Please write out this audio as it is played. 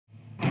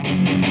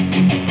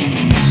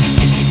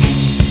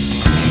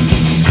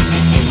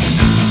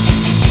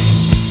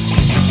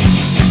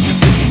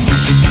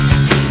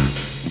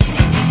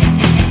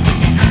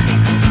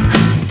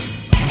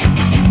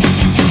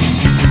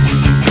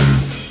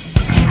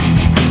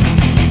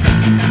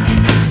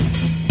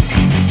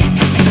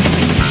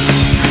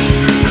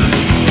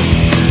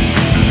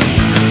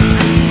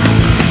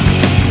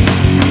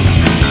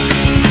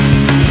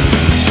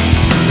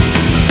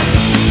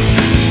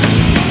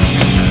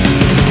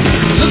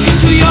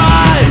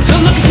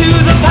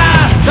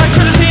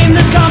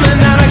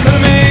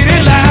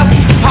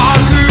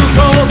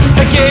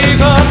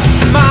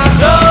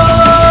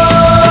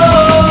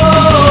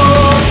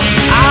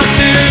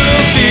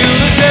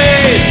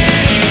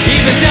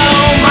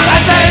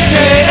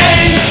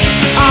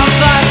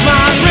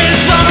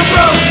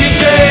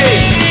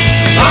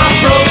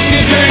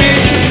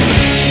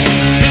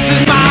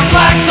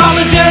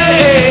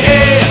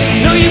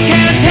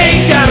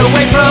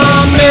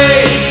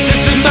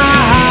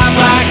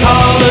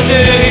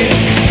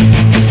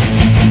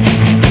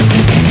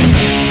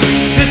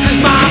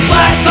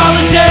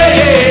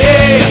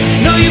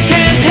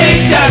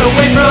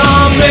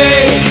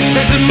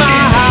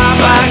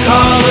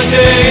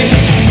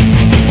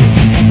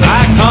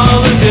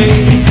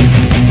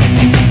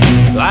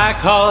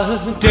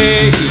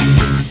Holiday.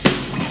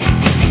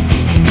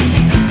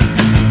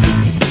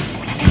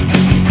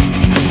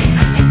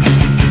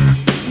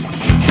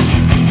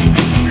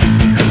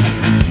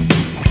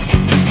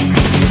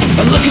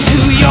 I look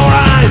into your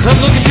eyes, I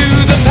look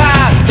into the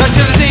past. I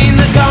should have seen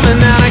this coming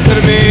and I could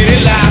have made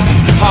it last.